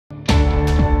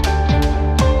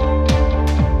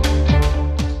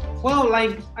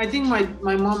like, I think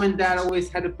my mom and dad always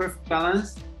had a perfect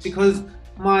balance, because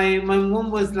my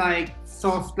mom was like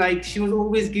soft, like she was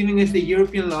always giving us the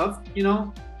European love, you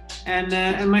know, and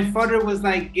my father was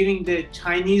like giving the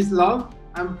Chinese love.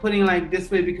 I'm putting like this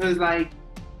way because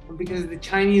the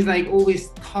Chinese like always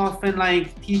tough and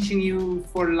like teaching you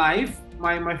for life.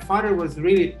 My father was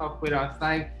really tough with us.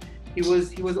 Like he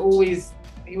was always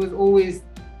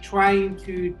trying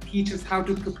to teach us how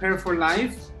to prepare for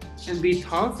life and be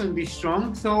tough and be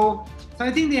strong. So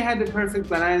I think they had the perfect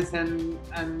balance, and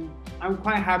I'm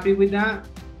quite happy with that.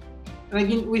 Like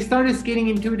we started skating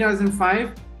in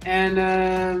 2005,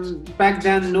 and back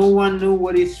then no one knew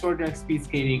what is short track speed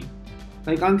skating.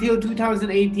 Like until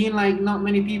 2018, like not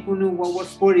many people knew what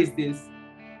sport is this.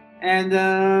 And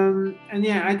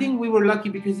yeah, I think we were lucky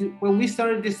because when we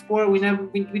started this sport, we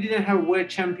didn't have a world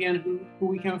champion who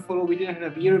we can follow. We didn't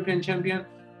have a European champion,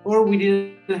 or we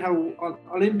didn't have an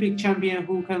Olympic champion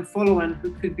who can follow and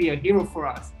who could be a hero for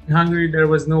us. In Hungary, there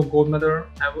was no gold medal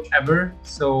ever,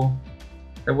 so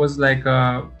that was like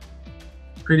a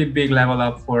pretty big level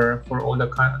up for all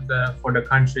for the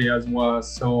country as well.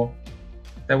 So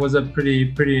that was a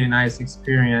pretty nice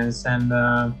experience, and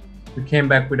we came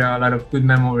back with a lot of good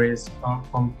memories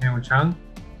from Pyeongchang.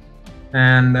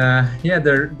 And yeah,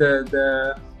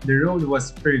 the road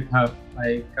was pretty tough.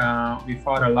 Like we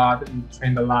fought a lot, we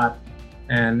trained a lot,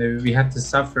 and we had to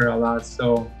suffer a lot.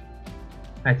 So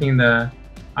I think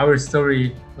our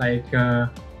story, like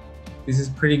this is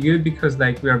pretty good because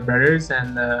like we are brothers,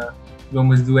 and we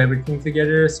almost do everything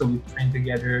together. So we train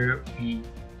together,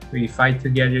 we fight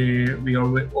together, we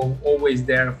are always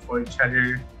there for each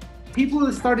other.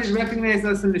 People started recognizing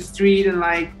us on the street, and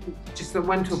like just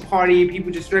went to a party,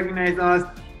 people just recognized us,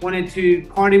 wanted to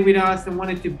party with us and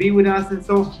wanted to be with us, and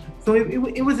so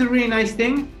it was a really nice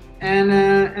thing,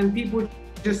 and people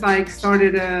just like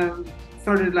started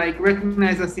like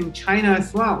recognize us in China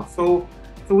as well. So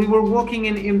we were walking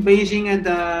in Beijing at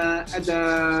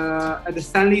the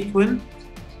Stanley Twin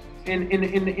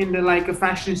in the like a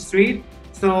fashion street.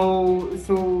 So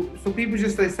people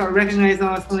just like start recognizing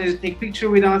us, wanted to take picture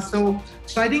with us. So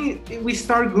I think we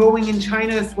start growing in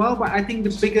China as well. But I think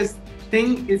the biggest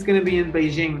thing is going to be in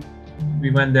Beijing. We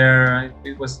went there.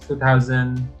 It was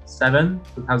 2007,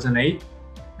 2008,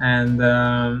 and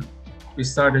we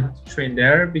started to train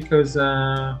there because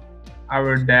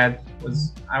our dad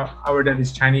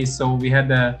is Chinese, so we had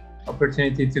the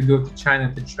opportunity to go to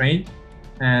China to train,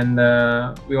 and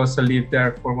we also lived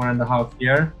there for 1.5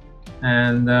 years.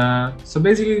 And so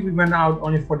basically we went out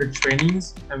only for the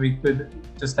trainings, and we could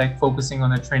just like focusing on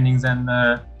the trainings, and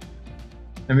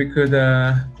we could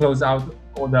close out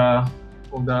all the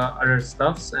other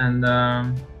stuffs, and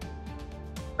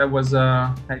that was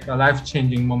like a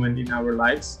life-changing moment in our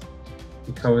lives,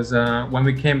 because when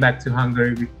we came back to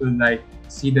Hungary, we could like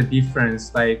see the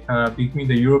difference like between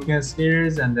the European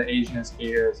skaters and the Asian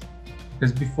skaters,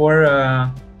 because before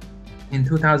in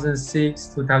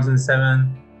 2006,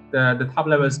 2007, the top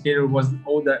level skater was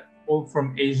all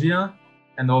from Asia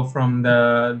and all from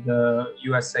the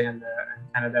USA and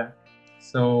Canada.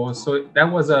 So that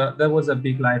was a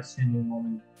big life-changing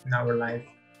moment in our life.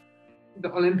 The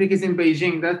Olympic is in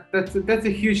Beijing. That's a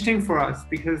huge thing for us,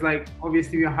 because like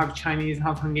obviously we have Chinese,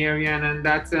 half Hungarian, and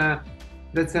that's a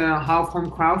half home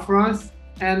crowd for us.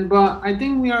 But I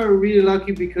think we are really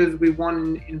lucky because we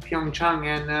won in Pyeongchang,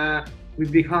 and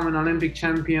we've become an Olympic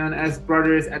champion as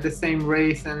brothers at the same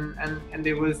race, and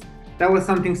that was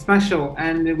something special,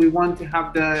 and we want to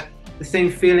have the same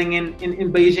feeling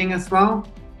in Beijing as well.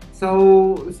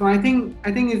 So I think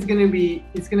it's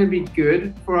gonna be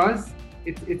good for us.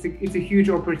 It's a huge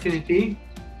opportunity,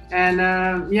 and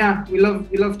yeah, we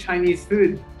love Chinese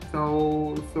food.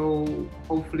 So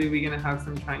hopefully we're gonna have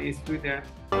some Chinese food there.